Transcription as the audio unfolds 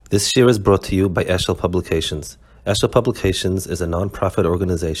This year is brought to you by Eshel Publications. Eshel Publications is a non-profit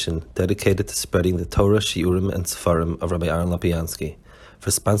organization dedicated to spreading the Torah, Shiurim, and Sefarim of Rabbi Aaron Lapiansky. For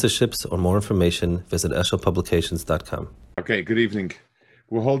sponsorships or more information, visit eshelpublications.com. Okay, good evening.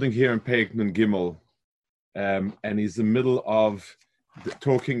 We're holding here in Perek Nun Gimel, and he's in the middle of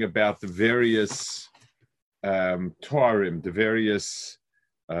talking about the various Toarim, the various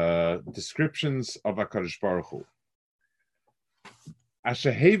descriptions of HaKadosh Baruch Hu.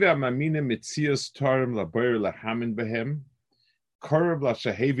 Ashaheva mamina mitzias Toarim laboyer lahamin behem, korab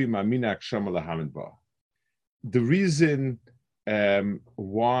lashahevi mamina akshama lahamin ba. The reason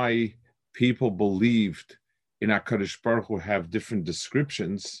why people believed in HaKadosh Baruch Hu have different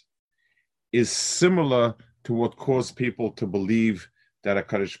descriptions is similar to what caused people to believe that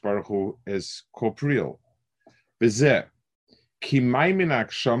HaKadosh Baruch Hu is corporeal. Bezeh, ki maimin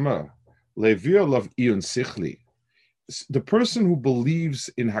akshama levir lav iyun sichli. The person who believes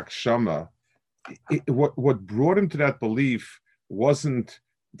in Hakshama, what brought him to that belief wasn't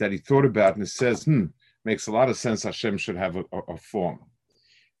that he thought about it and says, makes a lot of sense, Hashem should have a form.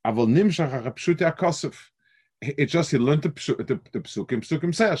 It's just he learned the psukim.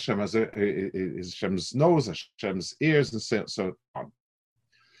 Psukim say Hashem has Hashem's nose, Hashem's ears, and so on.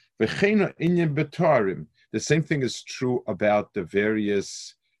 The same thing is true about the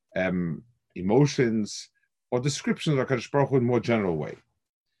various emotions or descriptions of HaKadosh Baruch Hu in a more general way.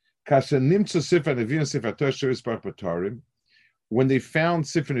 When they found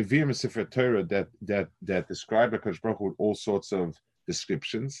Sifra Nevi'im and Sifra Torah that describe HaKadosh Baruch Hu with all sorts of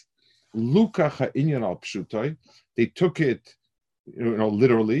descriptions, they took it,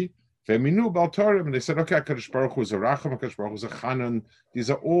 literally, and they said, okay, HaKadosh Baruch Hu is a Racham, HaKadosh Baruch Hu is a Chanan. These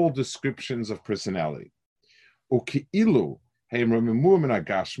are all descriptions of personality.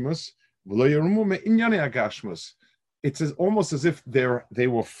 It's almost as if they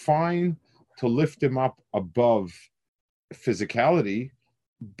were fine to lift him up above physicality,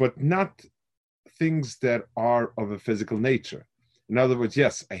 but not things that are of a physical nature. In other words,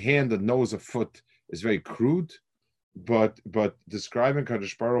 yes, a hand, a nose, a foot is very crude, but describing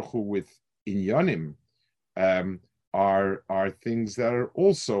Kadosh Baruch Hu with inyanim are things that are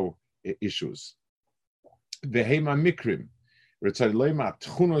also issues. Behema mikrim. All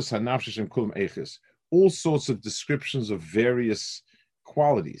sorts of descriptions of various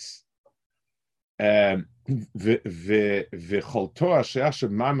qualities. And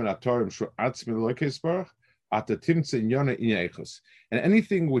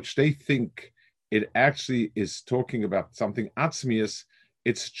anything which they think it actually is talking about something atzmius,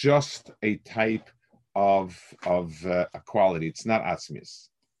 it's just a type of a quality. It's not atzmius.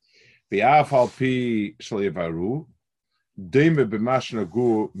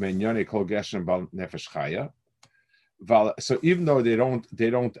 So even though they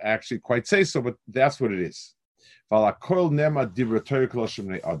don't actually quite say so, but that's what it is. So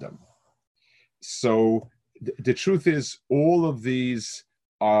the truth is, all of these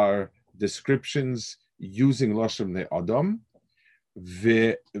are descriptions using Lashon Ne Adam.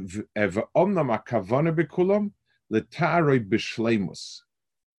 They're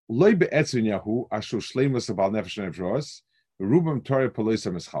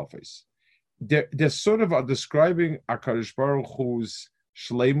sort of describing HaKadosh Baruch Hu's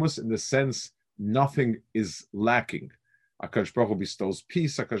shleimus in the sense nothing is lacking. HaKadosh Baruch Hu bestows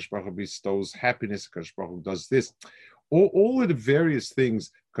peace, HaKadosh Baruch Hu bestows happiness, HaKadosh Baruch Hu does this. All of the various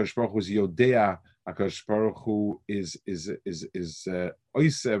things, HaKadosh Baruch Hu is Yodea, HaKadosh Baruch Hu is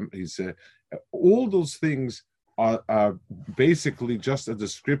Oisem, all those things are basically just a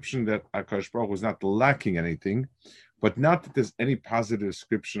description that HaKadosh Baruch Hu is not lacking anything, but not that there's any positive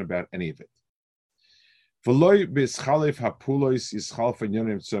description about any of it.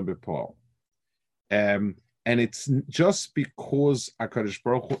 And it's just because HaKadosh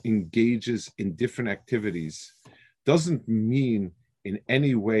Baruch Hu engages in different activities doesn't mean in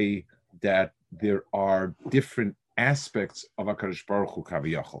any way that there are different aspects of HaKadosh Baruch Hu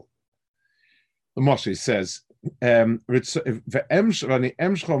Kaviyachol. The Moshe says, I'll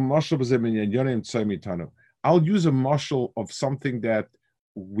use a mashal of something that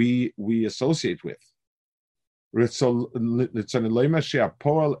we associate with. I will show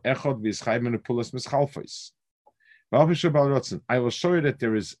you that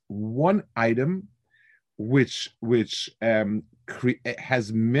there is one item which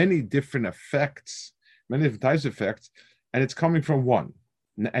has many different effects, many different types of effects, and it's coming from one.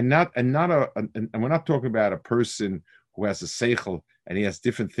 And we're not talking about a person who has a seichel and he has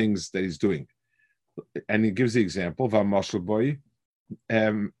different things that he's doing. And he gives the example of a mashal boy,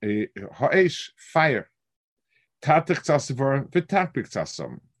 ha'esh, fire, tatich tzasavar, v'takbik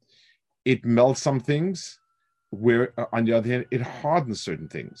tzasam. It melts some things, where on the other hand, it hardens certain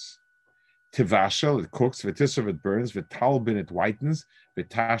things. Tivashel, it cooks, v'tisov, it burns, v'talbin, it whitens,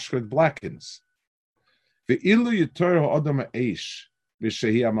 v'tashcha, it blackens. V'ilu yitor ha'odam ha'esh,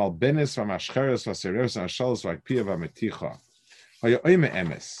 v'shehi ha'malbenes, v'mashcheres, v'aseres, v'ashalos, v'akpiyah, v'ameticha. Ha'ya'oime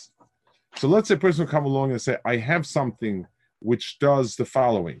emes. So let's say a person will come along and say, I have something which does the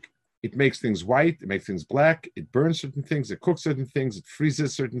following. It makes things white, it makes things black, it burns certain things, it cooks certain things, it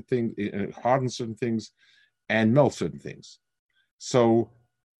freezes certain things, it hardens certain things, and melts certain things. So,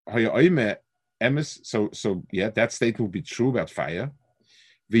 so yeah, that statement will be true about fire.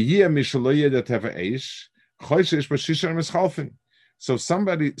 So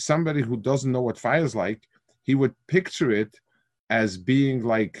somebody who doesn't know what fire is like, he would picture it as being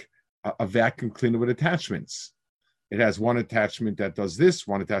like a vacuum cleaner with attachments. It has one attachment that does this,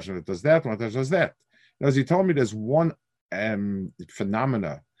 one attachment that does that, one attachment that does that. Now, as he told me, there's one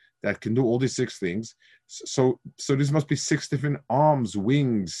phenomena that can do all these 6 things. So this must be 6 different arms,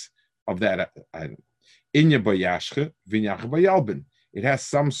 wings of that. It has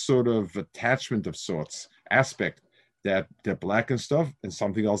some sort of attachment of sorts, aspect that blackens stuff and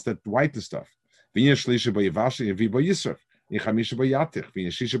something else that whitens stuff. And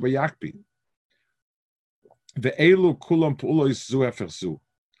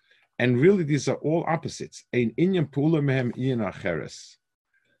really, these are all opposites.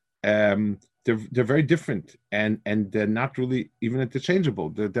 They're very different, and they're not really even interchangeable.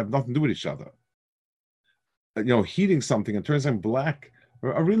 They have nothing to do with each other. Heating something and turning something black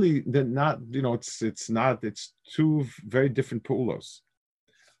are really, they're not. It's 2 very different pulos.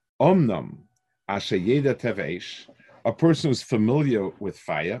 Omnam asher yeda tevesh, a person who's familiar with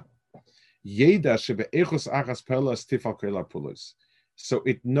fire. Yeda shebe'echos achas pelas tifal kela pulos. So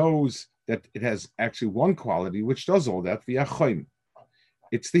it knows that it has actually one quality which does all that via choim.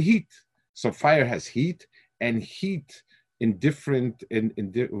 It's the heat. So fire has heat, and heat in different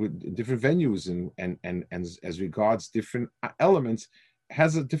different venues and as regards different elements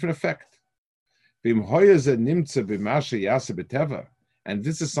has a different effect. And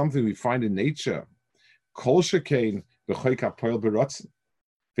this is something we find in nature. Kol shekain b'choik hapoel b'rotzen,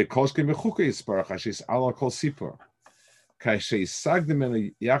 v'kol shekain b'chukei yisparach hashis ala kol sipor.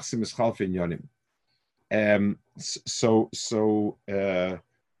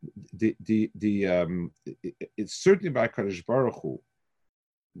 It's certainly by Kadosh Baruch Hu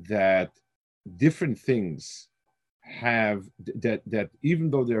that different things have that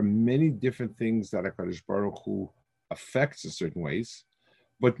even though there are many different things that Kadosh Baruch Hu affects in certain ways,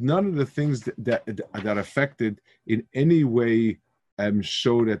 but none of the things that affected in any way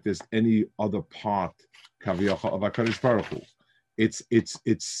show that there's any other part of HaKadosh Baruch Hu. It's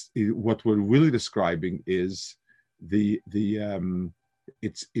what we're really describing is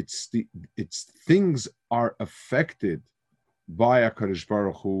it's things are affected by HaKadosh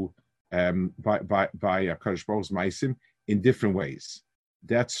Baruch Hu, by HaKadosh Baruch Hu's maisim in different ways.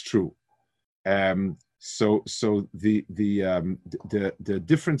 That's true. So the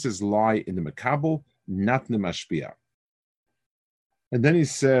differences lie in the Makabel, not in the Mashpia. And then he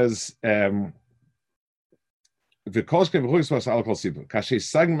says,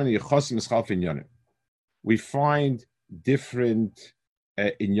 we find different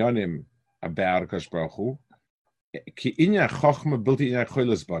inyanim about Hakadosh Baruch Hu. Ki inya chochma bilti inya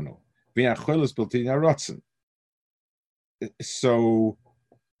cholos banu, v'inya cholos bilti inya rotzen. So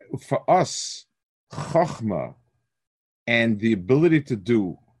for us, chochma and the ability to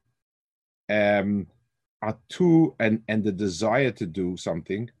do are 2, and the desire to do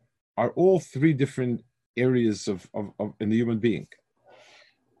something are all 3 different areas of in the human being.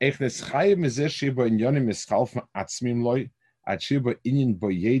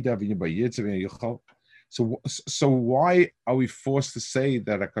 So why are we forced to say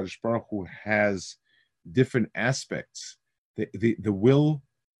that HaKadosh Baruch Hu has different aspects, the will,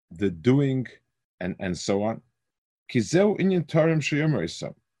 the doing, and so on? Kizeu inyan tarim sheyomer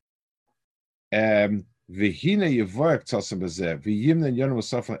v'hina yevoyak tzasem b'zeh v'yimnen yonim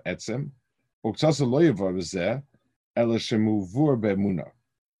osafan etzem u'ktzasem lo yevoyak b'zeh ela shemuvur be'emuna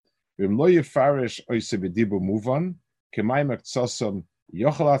v'im lo yefarish oise b'dibu muvan k'mayim tzasem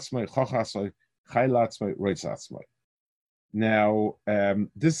yochel atzmai choch atzmai chayil atzmai roitz atzmai. Now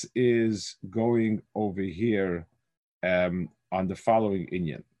this is going over here on the following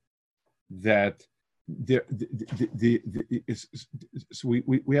inyan that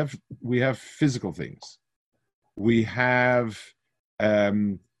we have physical things. We have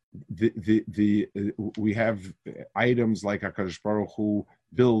we have items like HaKadosh Baruch Hu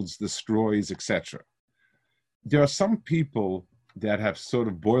builds, destroys, etc. There are some people that have sort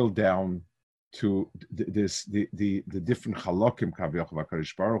of boiled down to the different halakim kaviyach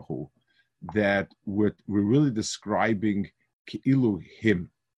v'Hakadosh Baruch Hu, that we're really describing keilu him,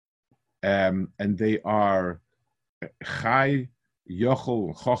 and they are chai,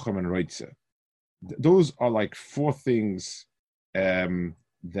 yochel, chochem, and roitze. Those are like four things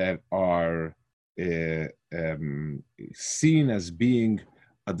that are seen as being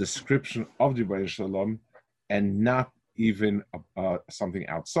a description of the Rebbeinu Shalom, and not even something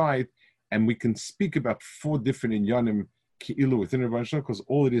outside. And we can speak about four different inyanim ki'ilu within Rebbeinu Shalom, because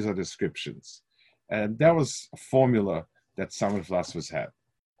all it is are descriptions. And that was a formula that some of the philosophers had.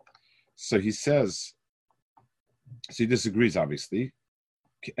 So he says, so he disagrees, obviously.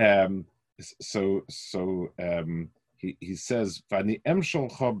 He says,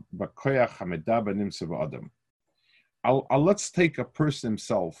 let's take a person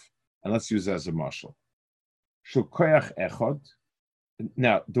himself and let's use it as a marshal.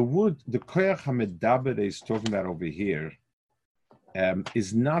 Now, the koyach hamedaber that he's talking about over here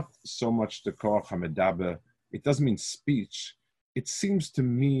is not so much the koyach hamedaber. It doesn't mean speech. It seems to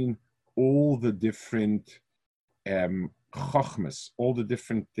mean all the different chachmas, all the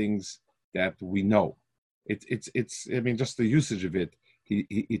different things that we know. It's I mean, just the usage of it.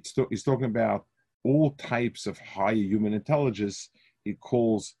 He's talking about all types of higher human intelligence. He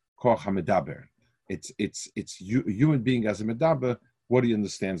calls koach hamedaber. It's human being as a medaber, what he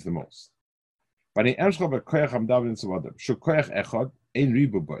understands the most. So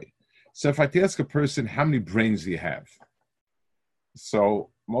if I ask a person, how many brains do you have?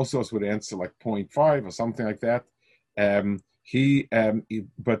 So most of us would answer like 0.5 or something like that.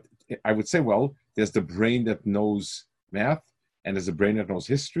 But I would say, well, there's the brain that knows math, and there's a brain that knows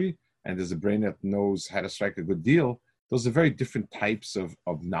history, and there's a brain that knows how to strike a good deal. Those are very different types of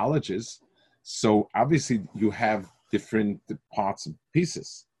knowledges. So obviously you have different parts and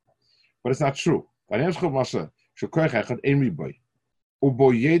pieces. But it's not true. A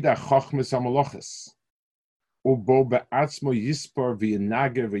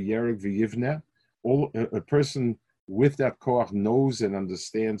person with that koach knows and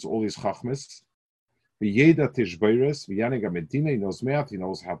understands all his chachmas. He knows math, he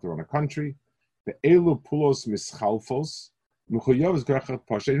knows how to run a country. So here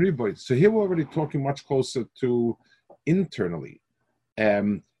we're already talking much closer to internally.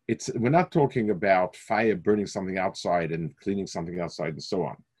 We're not talking about fire burning something outside and cleaning something outside and so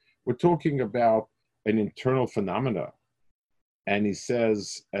on. We're talking about an internal phenomena. And he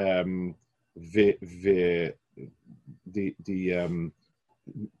says the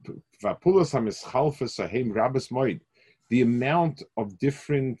amount of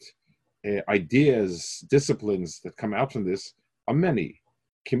different ideas, disciplines that come out from this are many.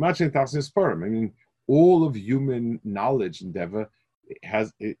 I mean, all of human knowledge endeavor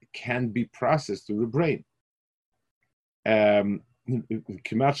can be processed through the brain.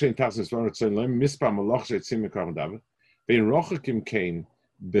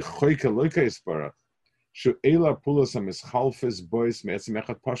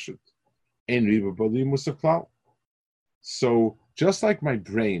 So just like my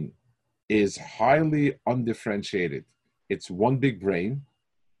brain is highly undifferentiated, it's one big brain,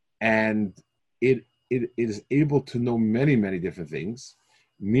 and it is able to know many, many different things,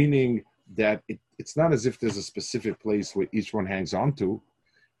 meaning that it's not as if there's a specific place where each one hangs on to.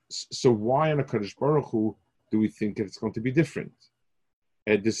 So why in a Kadosh Baruch Hu do we think that it's going to be different?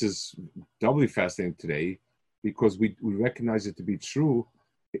 And this is doubly fascinating today because we recognize it to be true,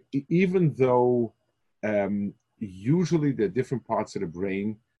 even though usually there are different parts of the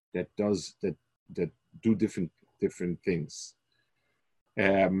brain that do different things.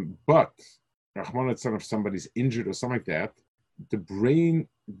 But if somebody's injured or something like that, the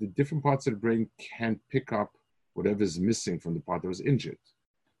different parts of the brain can pick up whatever's missing from the part that was injured.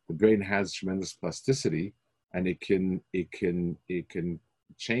 The brain has tremendous plasticity, and it can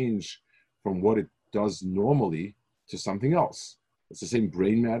change from what it does normally to something else. It's the same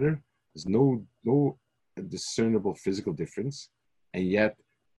brain matter. There's no discernible physical difference, and yet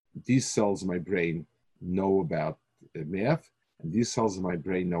these cells in my brain know about math, and these cells in my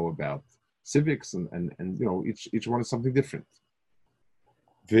brain know about civics, and you know, each one is something different.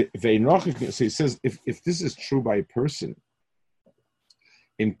 So he says, if this is true by a person,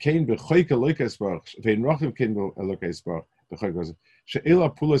 in Kain b'choike loikes baruch, vein rochim Kain loikes baruch, b'choike goes, she'ela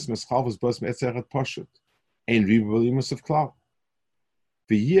pulos meschalvus bos me'etzeret pashut, ein ribolimus of klal.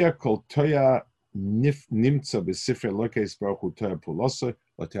 V'yeh kol toya nimtza b'sifrei loikes baruch hu toya pulosa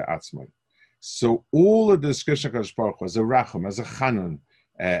lo toya atzmai. So all of the description of Kadosh Baruch Hu as a rachum, as a chanun,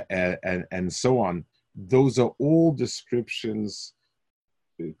 and so on, those are all descriptions,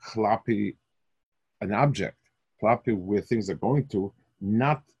 klapi, an object, klapi where things are going to,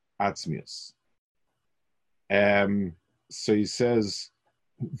 not atzmius. So he says,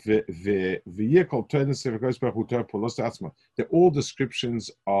 they're all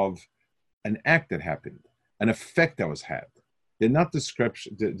descriptions of an act that happened, an effect that was had. They're not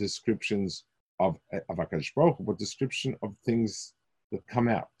descriptions of HaKadosh Baruch Hu, but description of things that come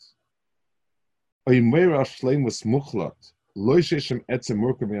out. And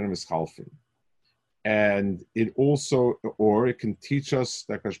it also, or it can teach us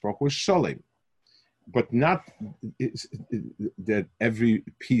that HaKadosh Baruch Hu is shalem, but not that every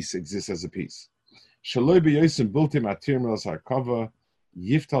piece exists as a piece. Shaloi b'yosim bultim atir milas harkava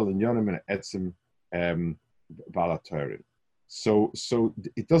yiftal inyonim and etzim balatorim. So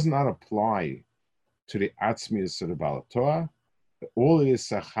it does not apply to the atzmius of the balatorah. All it is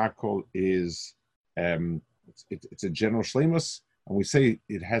sachakol is it's a general shlemus, and we say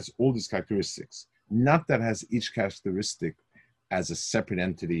it has all these characteristics. Not that it has each characteristic as a separate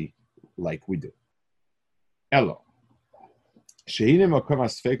entity like we do. Elo. She'ine makom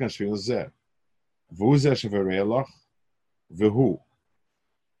asfekan shvil zeh. V'hu zeh sheverei loch. V'hu.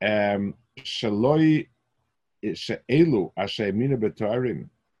 Shaloi she'elu asher eminu b'toarim.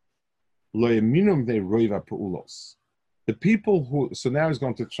 Lo eminum they roiva peulos. The people who, so now he's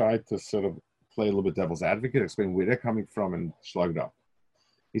going to try to sort of play a little bit devil's advocate, explain where they're coming from and slug it up.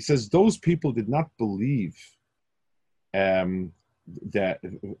 He says those people did not believe that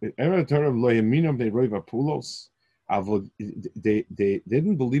they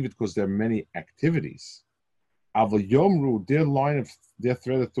didn't believe it because there are many activities. Yomru, their line of their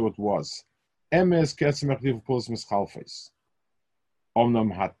thread of thought was Emes ketzem pulos mischalfes.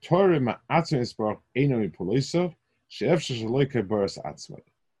 Omnam hatorim atzmei isbarach einam ipulosav she'efsheh shaloi keberes atzmei.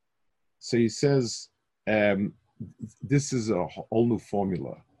 So he says this is a whole new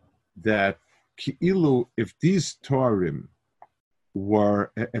formula that ki'ilu, if these Torim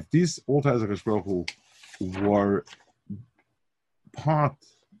were, if these all types of HaKadosh Baruch Hu were part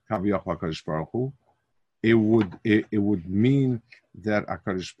Kaviyach HaKadosh Baruch Hu, it would mean that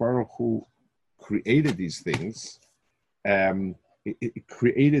HaKadosh Baruch Hu created these things. It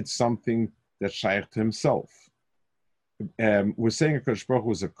created something that's shaykh to himself. We're saying HaKadosh Baruch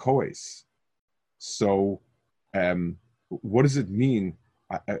Hu is a koes. So what does it mean?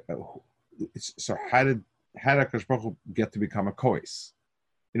 So how did HaKadosh Baruch Hu get to become a koes?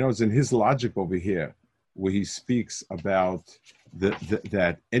 It's in his logic over here where he speaks about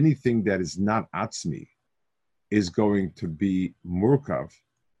that anything that is not atzmi is going to be murkav.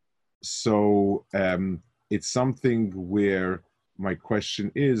 So it's something where my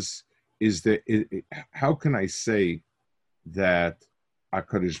question is that how can I say that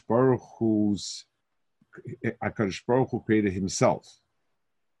HaKadosh Baruch Hu created himself?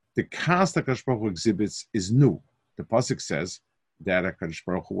 The cast HaKadosh Baruch Hu exhibits is new. The pasuk says that HaKadosh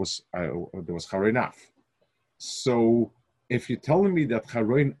Baruch Hu was there was Charein Af. So if you're telling me that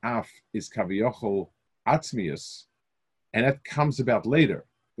Charein Af is Kaviyachol Atzmius, and that comes about later,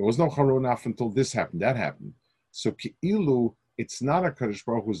 there was no Charein Af until this happened, that happened. So Ki'ilu, it's not HaKadosh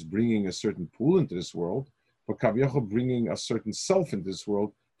Baruch Hu is bringing a certain pool into this world, but Kaviyachol bringing a certain self into this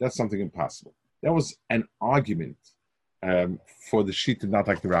world. That's something impossible. That was an argument for the Shita, not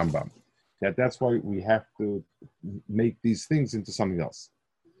like the Rambam. That's why we have to make these things into something else.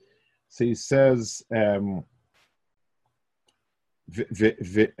 So he says, term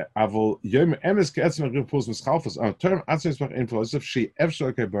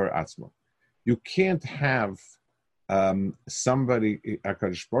you can't have somebody,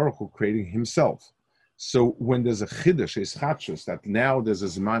 HaKadosh Baruch Hu, creating himself. So when there's a chiddush, is chadshus, that now there's a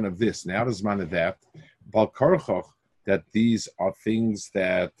zman of this, now there's a zman of that, bal karchoch, that these are things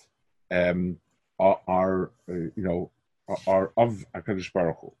that are of HaKadosh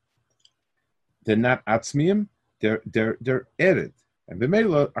Baruch Hu. They're not atzmiyim, they're added. And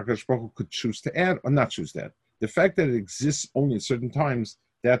b'meila, HaKadosh Baruch Hu could choose to add or not choose that. The fact that it exists only at certain times,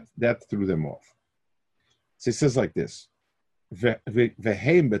 that threw them off. So he says like this. So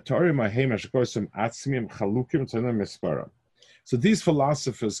these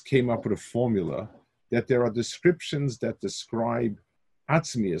philosophers came up with a formula that there are descriptions that describe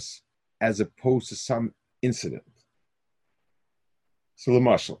atzmius as opposed to some incident. So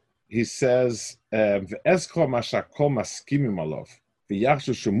the he says, the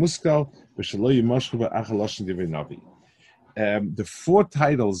four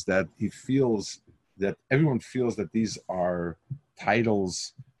titles that he feels, that everyone feels that these are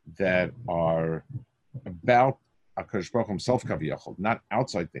titles that are about HaKadosh Baruch Hu himself, Kaviyachol, not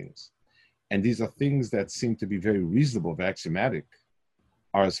outside things. and these are things that seem to be very reasonable, very axiomatic,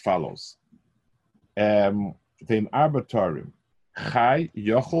 are as follows. V'im arba tarim, chai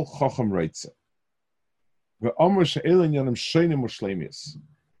yochel chochem reitze. Ve'omer she'elen yonim shonim u'shleimius.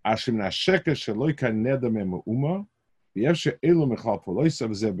 Ashim na'sheker she'loi kan neder me'uma, v'yev she'elu mechal poloisa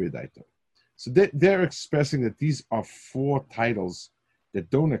v'zeh b'yedaito. So they're expressing that these are four titles that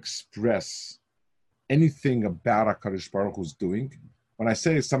don't express anything about HaKadosh Baruch Hu's doing. When I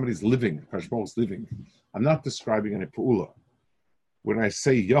say somebody's living, HaKadosh Baruch Hu's living, I'm not describing any pu'ula. When I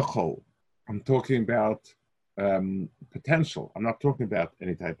say yochel, I'm talking about potential. I'm not talking about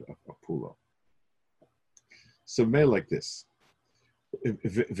any type of pu'ula. So may like this.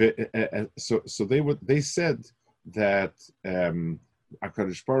 So they said that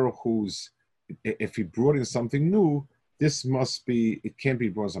HaKadosh Baruch Hu's, if he brought in something new, this must be, it can't be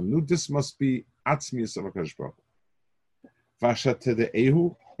brought something new, this must be atzmius of HaKadosh Baruch Hu. Vashat the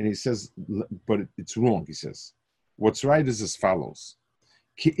Ehu, and he says, but it's wrong, he says. What's right is as follows.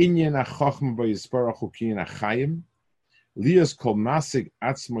 Ki inyan ha'chochma b'yisbarach hu ki inyan ha'chayim, liyas kol masig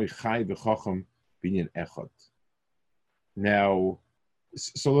atzmoi chay v'chochem b'inyan echad. Now,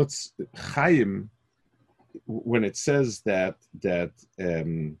 so let's, chayim, when it says that the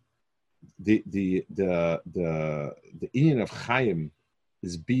inyan of Chaim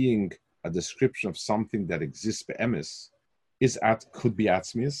is being a description of something that exists be'emes, could be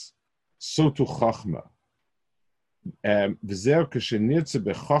atzmius, so to Chachma. V'zer k'shenirtze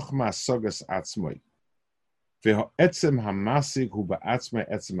b'Chachma asogas atzmoi. V'ho'etzem hamasig hu ba'atzmoi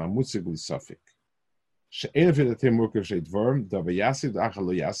etzem hamutzig l'sofik. She'en v'datim murkav she'dvorm, da v'yasig da'achal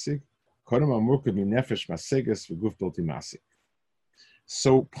lo yasig, kodem ha'murkav minefesh masegas v'guf dolti masig.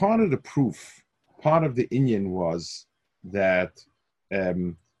 So part of the proof, part of the inyan was that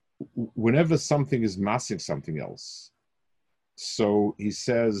whenever something is massing something else, so he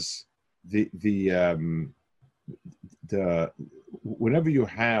says whenever you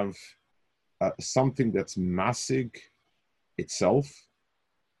have something that's massing itself,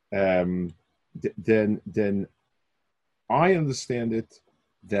 then I understand it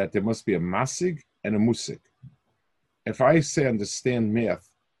that there must be a massig and a musig. If I say understand math,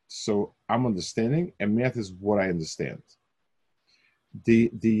 so I'm understanding, and math is what I understand.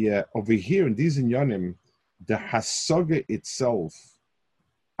 The over here in these inyanim, the hasaga itself,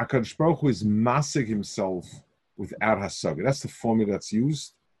 HaKadosh Baruch Hu is massing himself without hasaga. That's the formula that's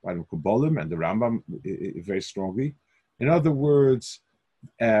used by the Kabbalim and the Rambam very strongly. In other words,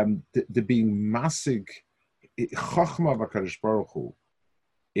 the being massig, chachma of HaKadosh Baruch Hu,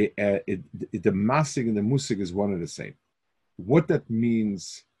 the massig and the musig is one and the same. What that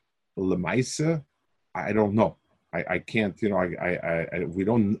means, lemaisa, I don't know. I can't, we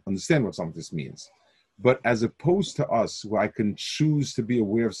don't understand what some of this means. But as opposed to us, where I can choose to be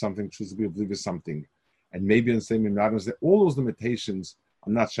aware of something, choose to be oblivious of something, and maybe understand, maybe not understand, all those limitations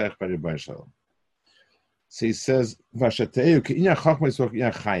are not shaykh by Rebbeinu Shalom. So he says, "Vashateu ki inya chachma is v'ch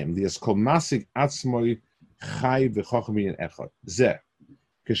inya chayim. The eskol masig atzmoi chay v'chachma inya echad. Zeh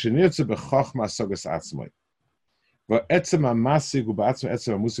kishenirtze b'chachma sogas atzmoi. V'etzem ha'masig u'ba'atzmoi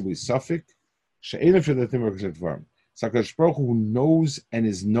etzem ha'musig v'isafik she'elim she'datim v'kashet v'arm. So HaKadosh Baruch Hu knows and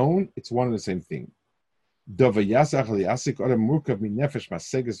is known. It's one and the same thing. Dova yasach liyasik odem murkav min nefesh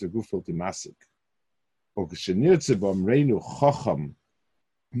maseges v'guf filti masig. O kishenirtze b'amreinu chacham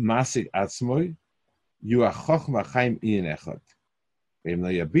masig atzmoi. You are Chochma Chaim Ian Echad.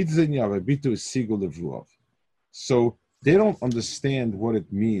 So they don't understand what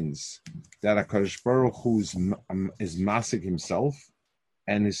it means that HaKadosh Baruch Hu is masig himself,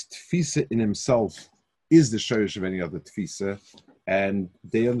 and his tfisa in himself is the shorish of any other tfisa, and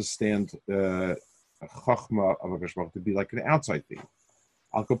they understand Chochma of HaKadosh Baruch Hu to be like an outside thing.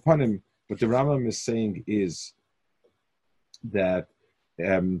 Al Kapanim, what the Rambam is saying is that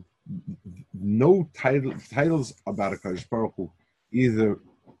no titles about HaKadosh Baruch Hu either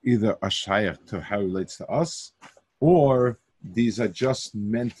are shaykh to how it relates to us, or these are just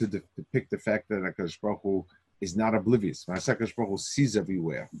meant to depict the fact that HaKadosh Baruch Hu is not oblivious. When I say HaKadosh Baruch Hu sees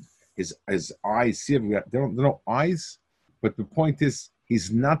everywhere, his eyes see everywhere. There are no eyes, but the point is he's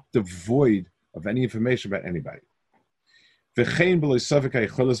not devoid of any information about anybody. We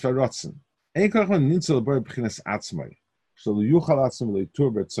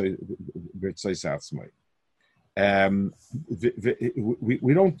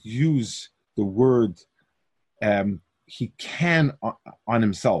don't use the word he can on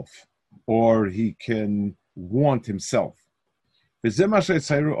himself, or he can want himself.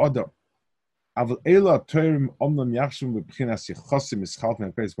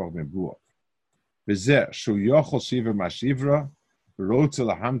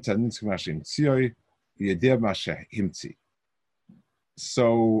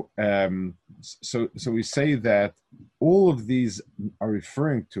 So we say that all of these are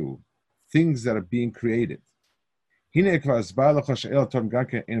referring to things that are being created. So when we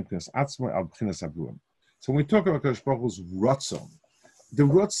talk about Kadosh Baruch Hu's Ratzon, the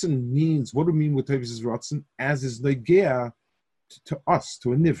Ratzon means, what do we mean with Tevis' Ratzon? As is Negea to us,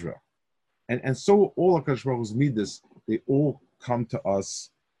 to a Nivra. And so all of Kadosh Baruch Hu's Midas, they all come to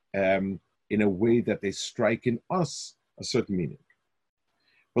us in a way that they strike in us a certain meaning.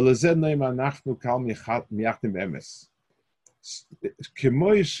 Just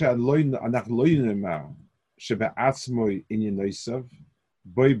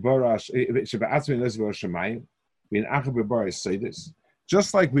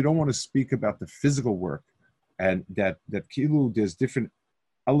like we don't want to speak about the physical work, and that kilu, there's different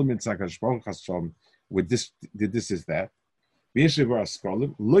elements like with this is that.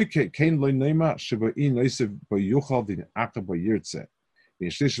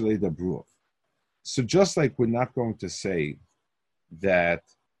 So just like we're not going to say that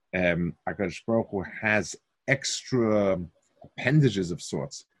HaKadosh Baruch Hu has extra appendages of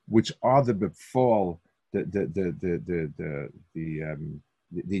sorts, which are the befall, the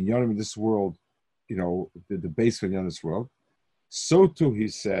inyanim in this world, the base of inyanim in this world. So too he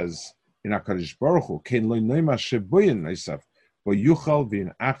says in HaKadosh Baruch Hu, Kein lo neima sheboyin noisav, bo yuchal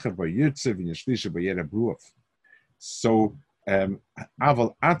v'in acher bo yirtze v'in yishlisha bo yere bruaf. So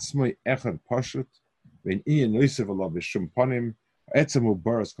aval atzmoi echad pashut v'in iyan noisav alav v'shum panim etzemu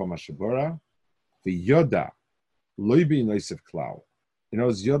baras kol mashabora v'yoda loy b'in noisav klau.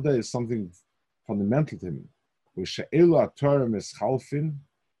 Yoda is something fundamental to him. V'she'elu atorim es chalfin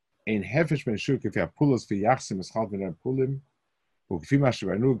ein hefesh ben shur kefi apulos v'yachsim es chalfin apulim.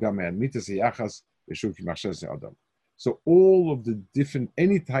 So all of the different,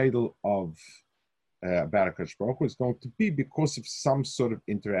 any title of about HaKadosh Baruch Hu is going to be because of some sort of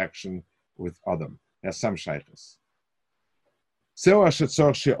interaction with Adam. There's some shaykhs. So the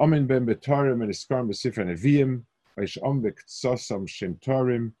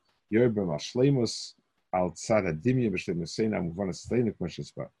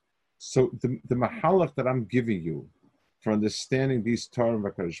mahalach that I'm giving you for understanding these terms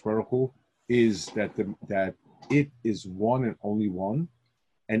of HaKadosh Baruch Hu is that it is one and only one,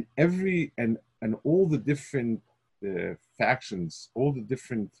 and all the different factions, all the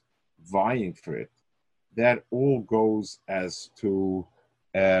different vying for it, that all goes as to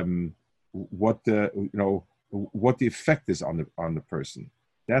what the effect is on the person.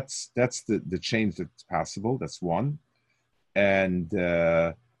 That's the change that's possible. That's one, and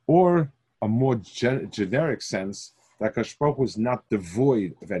or a more generic sense, that HaKadosh Baruch Hu is not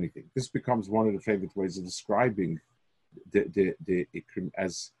devoid of anything. This becomes one of the favorite ways of describing the ikrim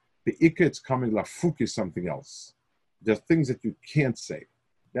as the ikr. It's coming lafuk is something else. There are things that you can't say.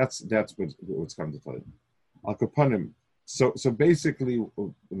 That's what's coming to tell you. Al kapanim. So basically,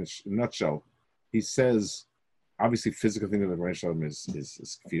 in a nutshell, he says, obviously, physical thing of the Rebbeinu Shalom is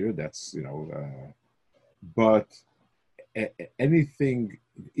kfir. That's but anything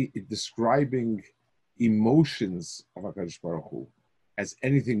describing emotions of HaKadosh Baruch Hu as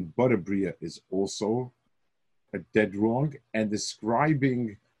anything but a bria is also a dead wrong, and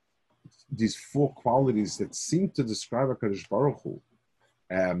describing these four qualities that seem to describe HaKadosh Baruch Hu,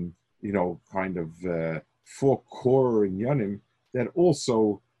 four core inyanim that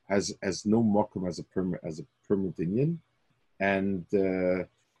also has no makom as a permanent inyan, and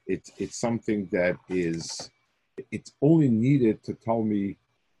it's something that it's only needed to tell me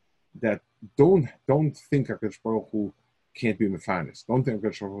that don't think HaKadosh Baruch Hu can't be mefanis. Don't think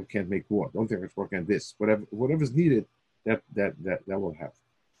HaKadosh Baruch Hu can't make war. Don't think HaKadosh Baruch Hu can't this. Whatever's needed, that will have.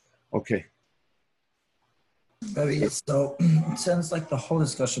 Okay. Rabbi, so it sounds like the whole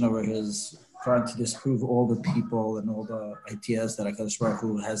discussion over here is trying to disprove all the people and all the ideas that HaKadosh Baruch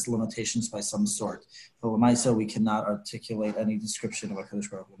Hu has limitations by some sort. But when I say we cannot articulate any description of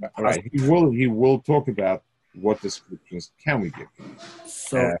HaKadosh Baruch Hu. All right. He will talk about what descriptions can we give.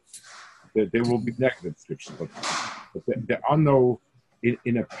 So there will be negative descriptions, but there are no,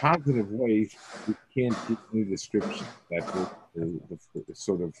 in a positive way, we can't give any description that will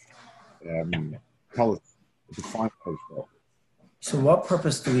sort of tell us, define HaKadosh Baruch Hu. So what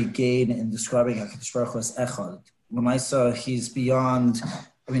purpose do we gain in describing HaKadosh Baruch Hu as Echad? Lamaisa, he's beyond,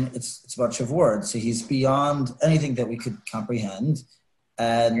 it's a bunch of words, so he's beyond anything that we could comprehend,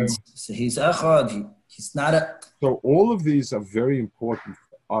 and so he's Echad, he's not a... So all of these are very important for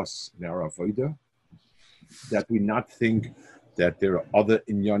us in our avodah, that we not think that there are other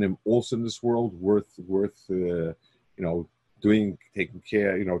inyanim also in this world worth taking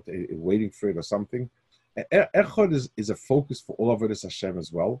care, waiting for it or something. Echad is a focus for all of it as Hashem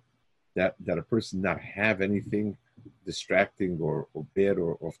as well, that a person not have anything distracting or bad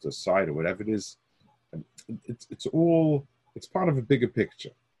or off to the side or whatever it is. It's part of a bigger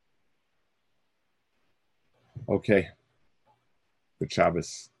picture. Okay. Good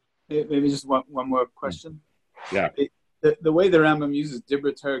Shabbos. Maybe just one more question. Yeah. The way the Rambam uses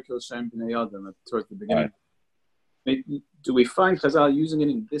Dibra Torah Kil Shem B'nei Adam towards the beginning, right. Do we find Chazal using it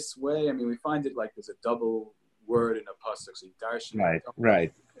in this way? I mean, we find it like there's a double word in a pasuk, so darshan.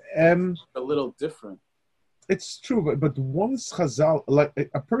 Right. A little different. It's true, but once Chazal, like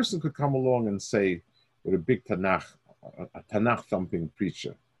a person could come along and say, with a big Tanakh, a Tanakh thumping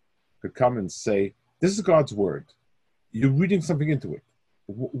preacher, could come and say, "This is God's word. You're reading something into it.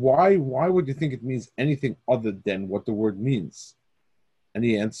 Why would you think it means anything other than what the word means?" And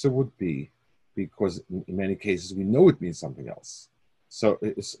the answer would be, because in many cases we know it means something else. So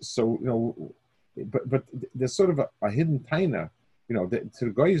but there's sort of a hidden taina, to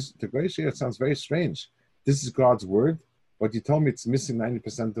the guys here it sounds very strange. This is God's word, but you told me it's missing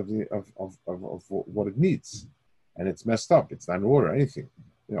 90% of what it needs, and it's messed up. It's not in order or anything.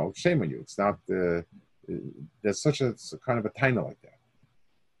 Shame on you. It's not. There's such a kind of a taina like that.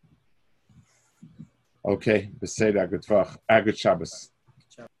 Okay, Beseder, good Shabbos.